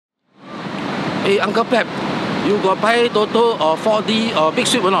Hey, Uncle Pep, you got buy Toto or 4D or Big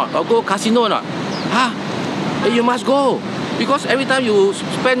Sweep or not? Or go casino or not? Huh? Hey, you must go. Because every time you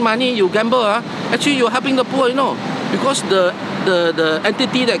spend money, you gamble, actually you're helping the poor, you know. Because the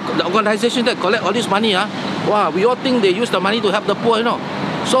entity, the organization that collect all this money, wow, we all think they use the money to help the poor, you know.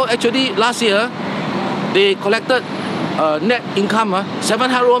 So actually last year, they collected net income,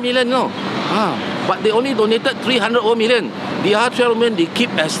 700 million, you know. But they only donated 300 million. The other 12 million they keep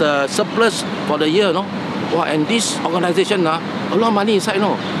as a surplus for the year, you know. Wow, and this organization, a lot of money inside, you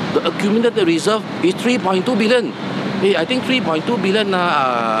know. The accumulated reserve is 3.2 billion. Hey, I think 3.2 billion,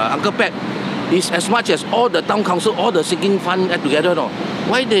 Uncle Pat, is as much as all the town council, all the sinking fund together, no?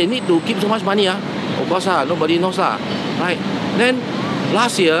 Why they need to keep so much money? Of course, nobody knows, right? Then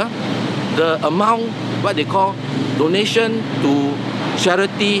last year, the amount, what they call donation to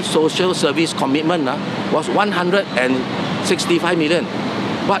charity social service commitment, was 165 million.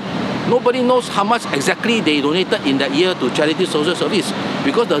 But nobody knows how much exactly they donated in that year to charity social service,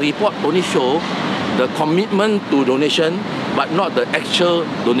 because the report only show the commitment to donation, but not the actual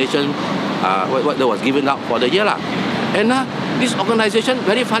donation what that was given out for the year. And this organization,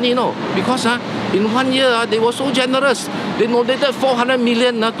 very funny, you know, because in 1 year they were so generous. They donated 400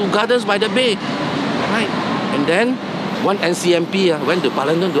 million to Gardens by the Bay, right? And then one NCMP went to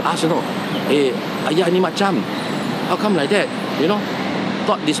Parliament to ask, you know, hey, ayah ni macam, how come like that? You know,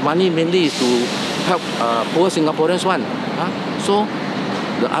 thought this money mainly is to help poor Singaporeans one. So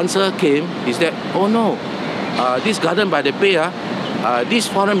the answer came is that, oh no, this Garden by the Bay, this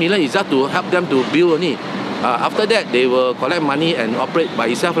 400 million is just to help them to build only. After that, they will collect money and operate by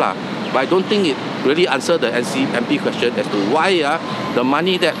itself. But I don't think it really answer the NCMP question as to why the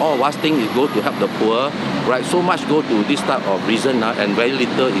money that all of us think is go to help the poor, right? So much go to this type of reason and very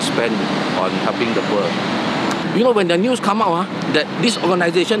little is spent on helping the poor. You know, when the news come out that this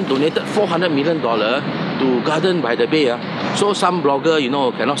organization donated $400 million to Garden by the Bay, so some blogger, you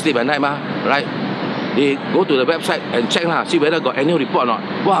know, cannot sleep at night, right? They go to the website and check, see whether got any report or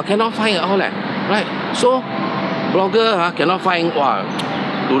not. Wow, cannot find at all, right? So blogger cannot find, wow,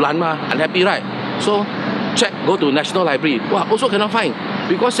 dulan unhappy, right? So check, go to National Library. Wow, also cannot find,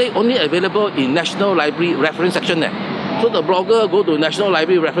 because say only available in National Library reference section. So the blogger go to National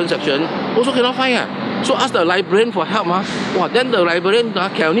Library reference section, also cannot find. So ask the librarian for help. Wow, then the librarian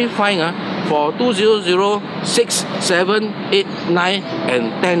can only find for 2006, 7, 8, 9,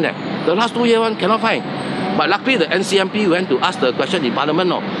 and 10. The last 2 year one cannot find. But luckily the NCMP went to ask the question in Parliament.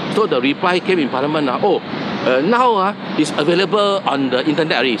 So the reply came in Parliament. Now it's available on the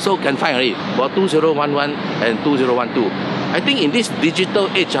internet already, so can find already for 2011 and 2012. I think in this digital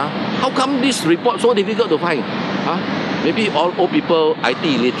age, how come this report so difficult to find? Maybe all old people IT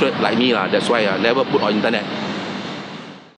illiterate like me, that's why I never put on internet.